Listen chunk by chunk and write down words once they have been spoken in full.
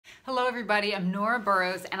everybody, I'm Nora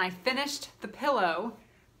Burrows, and I finished the pillow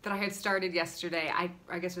that I had started yesterday.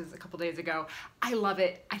 I guess it was a couple days ago. I love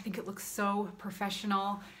it. I think it looks so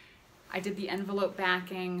professional. I did the envelope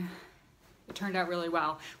backing. It turned out really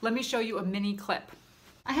well. Let me show you a mini clip.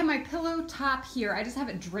 I have my pillow top here. I just have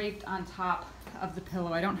it draped on top of the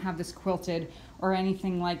pillow. I don't have this quilted or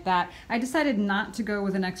anything like that. I decided not to go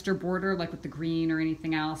with an extra border like with the green or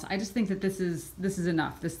anything else. I just think that this is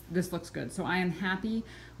enough. This looks good. So I am happy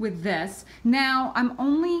with this. Now I'm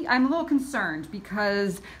a little concerned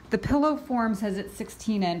because the pillow form says it's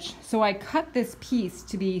 16 inch. So I cut this piece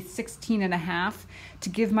to be 16 and a half to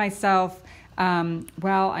give myself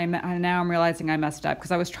now I'm realizing I messed up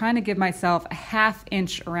because I was trying to give myself a ½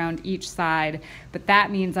 inch around each side, but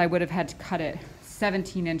that means I would have had to cut it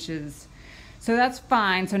 17 inches. So that's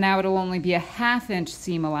fine. So now it'll only be a ½ inch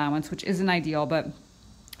seam allowance, which isn't ideal, but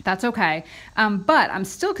that's okay. But I'm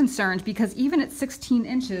still concerned because even at 16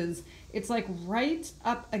 inches, it's like right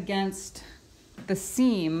up against the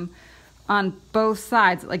seam on both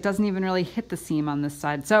sides. It like doesn't even really hit the seam on this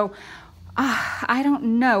side. So I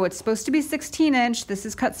don't know. It's supposed to be 16 inch. This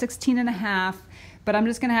is cut 16 and a half, but I'm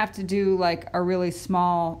just going to have to do like a really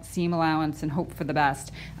small seam allowance and hope for the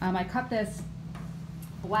best. I cut this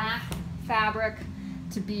black fabric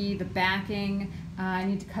to be the backing. I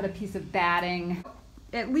need to cut a piece of batting.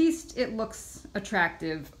 At least it looks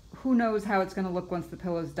attractive. Who knows how it's going to look once the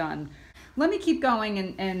pillow's done. Let me keep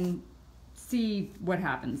going and see what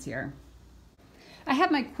happens here. I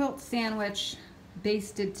have my quilt sandwich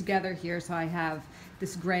basted together here, so I have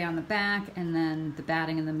this gray on the back and then the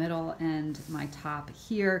batting in the middle and my top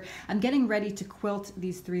here. I'm getting ready to quilt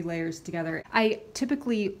these 3 layers together. I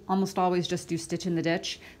typically almost always just do stitch in the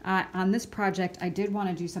ditch. On this project I did want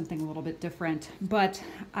to do something a little bit different, but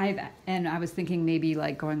I was thinking maybe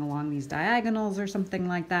like going along these diagonals or something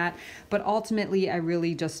like that, but ultimately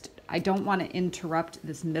I don't want to interrupt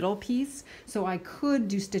this middle piece, so I could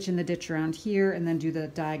do stitch in the ditch around here and then do the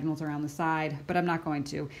diagonals around the side, but I'm not going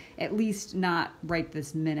to, at least not right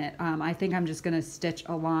this minute. I think I'm just going to stitch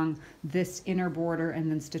along this inner border and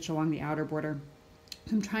then stitch along the outer border.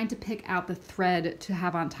 I'm trying to pick out the thread to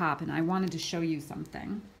have on top, and I wanted to show you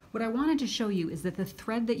something. What I wanted to show you is that the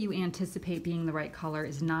thread that you anticipate being the right color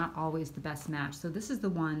is not always the best match. So this is the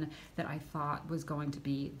one that I thought was going to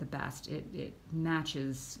be the best. It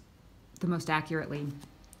matches the most accurately.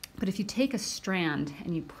 But if you take a strand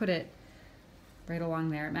and you put it right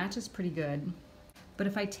along there, it matches pretty good. But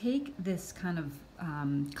if I take this kind of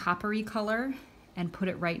coppery color and put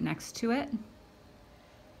it right next to it,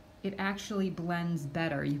 it actually blends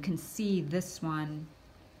better. You can see this one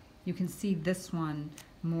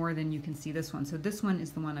more than you can see this one. So this one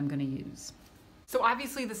is the one I'm going to use. So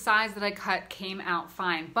obviously the size that I cut came out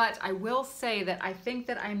fine, but I will say that I think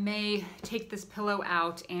that I may take this pillow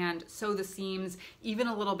out and sew the seams even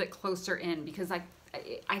a little bit closer in, because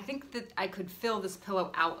I think that I could fill this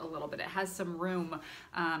pillow out a little bit. It has some room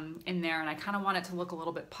in there, and I kind of want it to look a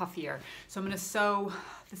little bit puffier. So I'm going to sew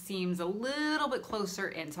the seams a little bit closer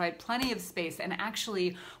in. So I had plenty of space, and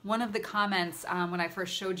actually one of the comments when I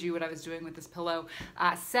first showed you what I was doing with this pillow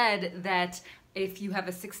said that if you have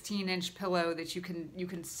a 16-inch pillow that you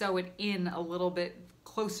can sew it in a little bit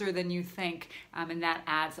closer than you think, and that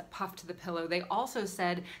adds a puff to the pillow. They also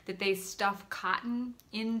said that they stuff cotton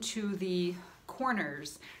into the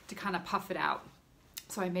corners to kind of puff it out.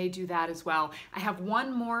 So I may do that as well. I have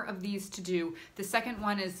one more of these to do. The second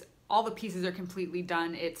one is all the pieces are completely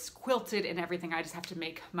done. It's quilted and everything. I just have to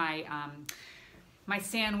make my my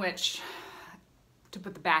sandwich to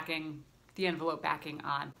put the envelope backing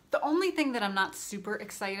on. The only thing that I'm not super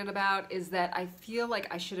excited about is that I feel like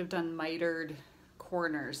I should have done mitered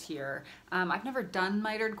corners here. I've never done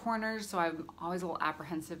mitered corners, so I'm always a little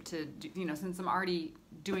apprehensive to do, since I'm already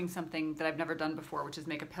doing something that I've never done before, which is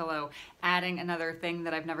make a pillow, adding another thing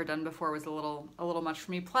that I've never done before was a little much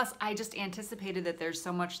for me. Plus, I just anticipated that there's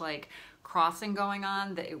so much like crossing going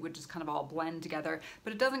on that it would just kind of all blend together,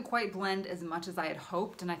 but it doesn't quite blend as much as I had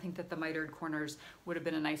hoped, and I think that the mitered corners would have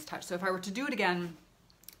been a nice touch. So if I were to do it again,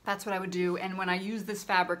 that's what I would do, and when I use this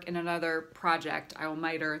fabric in another project, I will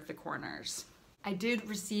miter the corners. I did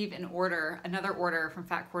receive another order from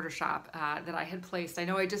Fat Quarter Shop that I had placed. I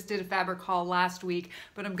know I just did a fabric haul last week,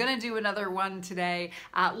 but I'm gonna do another one today.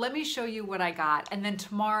 Let me show you what I got. And then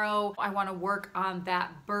tomorrow I wanna work on that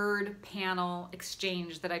bird panel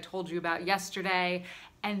exchange that I told you about yesterday.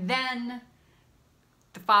 And then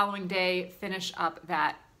the following day, finish up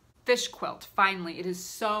that fish quilt. Finally, it is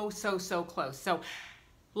so close. So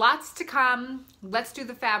lots to come. Let's do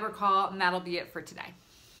the fabric haul, and that'll be it for today.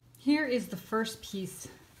 Here is the first piece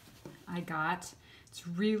I got. It's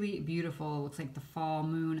really beautiful. It looks like the fall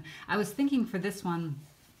moon. I was thinking for this one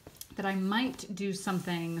that I might do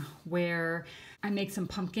something where I make some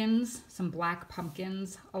pumpkins, some black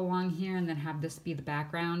pumpkins along here, and then have this be the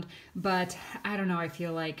background. But I don't know, I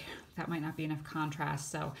feel like that might not be enough contrast.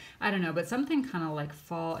 So I don't know, but something kind of like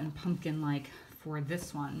fall and pumpkin-like for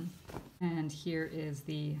this one. And here is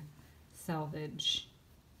the selvage.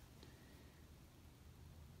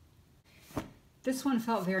 This one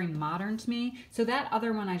felt very modern to me. So that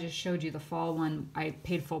other one I just showed you, the fall one, I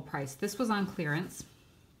paid full price. This was on clearance.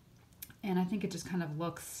 And I think it just kind of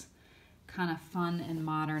looks kind of fun and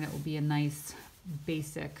modern. It will be a nice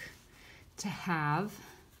basic to have.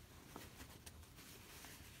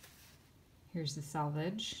 Here's the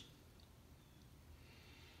selvage.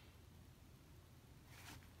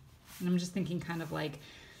 And I'm just thinking kind of like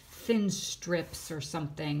thin strips or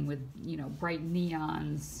something with, you know, bright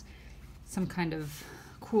neons, some kind of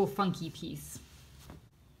cool funky piece.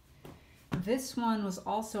 This one was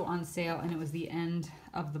also on sale and it was the end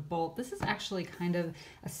of the bolt. This is actually kind of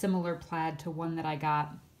a similar plaid to one that I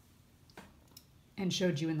got and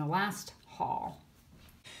showed you in the last haul.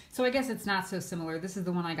 So I guess it's not so similar. This is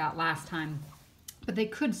the one I got last time, but they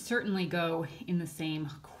could certainly go in the same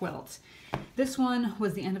quilt. This one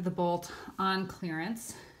was the end of the bolt on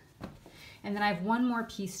clearance. And then I have one more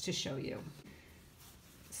piece to show you.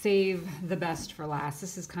 Save the best for last.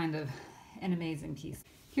 This is kind of an amazing piece.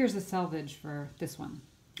 Here's the selvage for this one.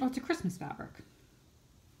 Oh, it's a Christmas fabric.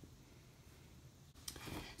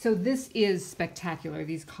 So this is spectacular.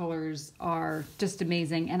 These colors are just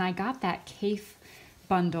amazing. And I got that Kaffe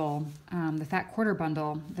bundle, the fat quarter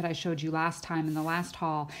bundle that I showed you last time in the last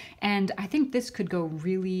haul. And I think this could go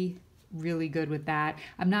really good with that.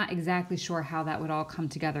 I'm not exactly sure how that would all come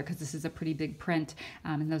together because this is a pretty big print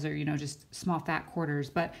and those are, you know, just small fat quarters,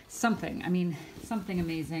 but something, I mean, something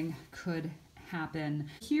amazing could happen.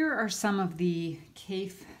 Here are some of the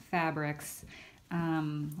Kaffe fabrics.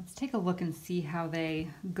 Let's take a look and see how they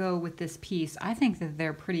go with this piece. I think that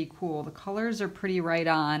they're pretty cool. The colors are pretty right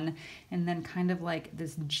on, and then kind of like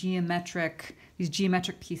this these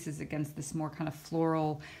geometric pieces against this more kind of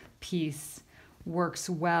floral piece works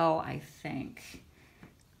well, I think.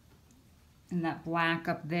 And that black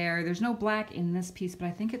up there, there's no black in this piece, but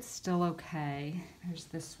I think it's still okay. There's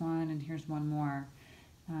this one, and here's one more.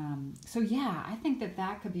 So yeah, I think that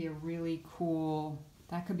that could be a really cool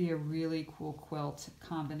quilt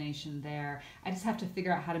combination there. I just have to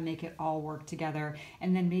figure out how to make it all work together,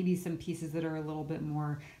 and then maybe some pieces that are a little bit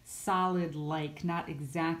more solid-like, not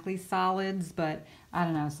exactly solids, but I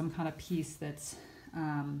don't know, some kind of piece that's,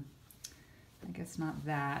 I guess not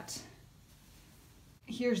that.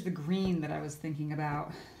 Here's the green that I was thinking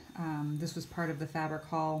about. This was part of the fabric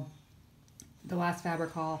haul, the last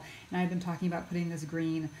fabric haul, and I've been talking about putting this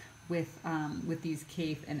green with these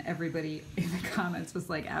Kaffe, and everybody in the comments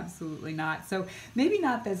was like, absolutely not. So maybe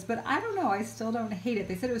not this, but I don't know. I still don't hate it.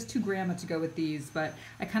 They said it was too grandma to go with these, but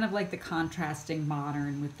I kind of like the contrasting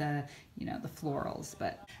modern with the, you know, the florals.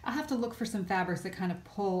 But I'll have to look for some fabrics that kind of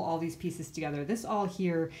pull all these pieces together. This all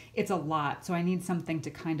here, it's a lot, so I need something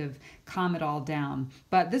to kind of calm it all down.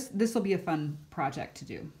 But this will be a fun project to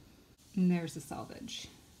do. And there's the selvage.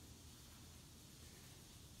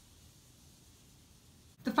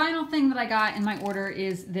 The final thing that I got in my order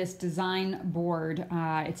is this design board.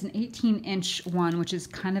 It's an 18-inch one, which is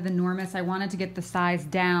kind of enormous. I wanted to get the size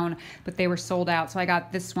down, but they were sold out, so I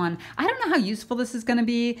got this one. I don't know how useful this is going to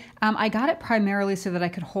be. I got it primarily so that I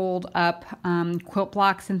could hold up quilt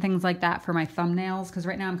blocks and things like that for my thumbnails, because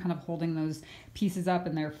right now I'm kind of holding those pieces up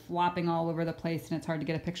and they're flopping all over the place and it's hard to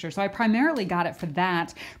get a picture. So I primarily got it for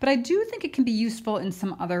that, but I do think it can be useful in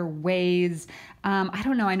some other ways. I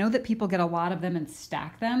don't know. I know that people get a lot of them and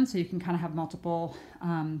stack them, so you can kind of have multiple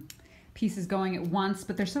pieces going at once,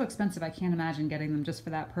 but they're so expensive I can't imagine getting them just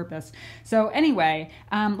for that purpose. So anyway,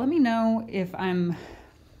 let me know if I'm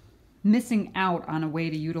missing out on a way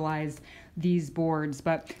to utilize these boards,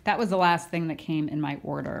 but that was the last thing that came in my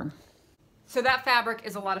order. So that fabric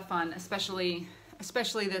is a lot of fun, especially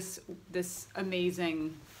this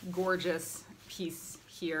amazing, gorgeous piece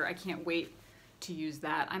here. I can't wait to use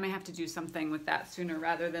that. I may have to do something with that sooner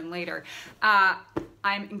rather than later.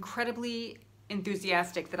 I'm incredibly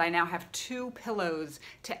enthusiastic that I now have 2 pillows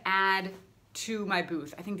to add to my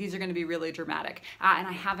booth. I think these are going to be really dramatic, and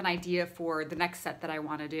I have an idea for the next set that I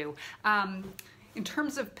want to do. In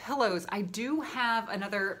terms of pillows, I do have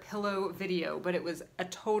another pillow video, but it was a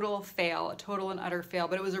total fail, a total and utter fail,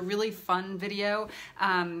 but it was a really fun video.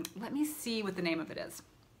 Let me see what the name of it is.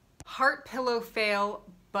 Heart pillow fail,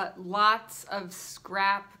 but lots of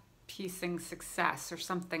scrap piecing success or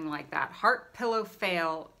something like that. Heart pillow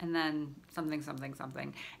fail and then something, something,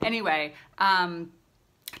 something. Anyway, I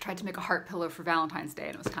tried to make a heart pillow for Valentine's Day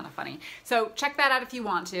and it was kind of funny. So check that out if you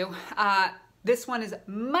want to. This one is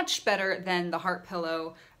much better than the heart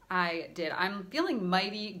pillow I did. I'm feeling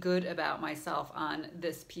mighty good about myself on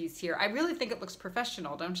this piece here. I really think it looks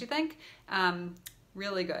professional, don't you think?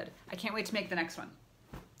 Really good. I can't wait to make the next one,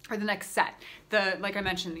 or the next set. Like I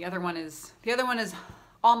mentioned, the other one is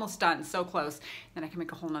almost done, so close. Then I can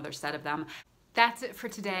make a whole nother set of them. That's it for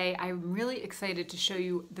today. I'm really excited to show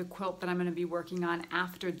you the quilt that I'm going to be working on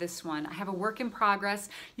after this one. I have a work in progress.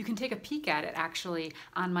 You can take a peek at it actually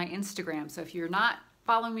on my Instagram. So if you're not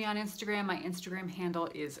following me on Instagram, my Instagram handle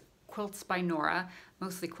is Quilts by Nora.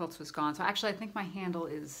 Mostly Quilts was gone. So actually I think my handle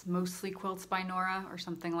is Mostly Quilts by Nora or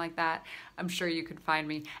something like that. I'm sure you could find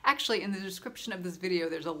me. Actually in the description of this video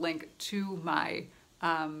there's a link to my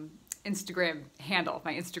Instagram handle,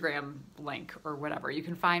 my Instagram link or whatever. You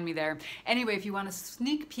can find me there. Anyway, if you want a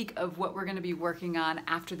sneak peek of what we're going to be working on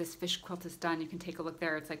after this fish quilt is done, you can take a look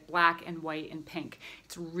there. It's like black and white and pink.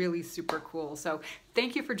 It's really super cool. So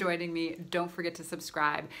thank you for joining me. Don't forget to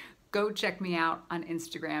subscribe. Go check me out on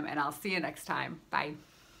Instagram and I'll see you next time. Bye.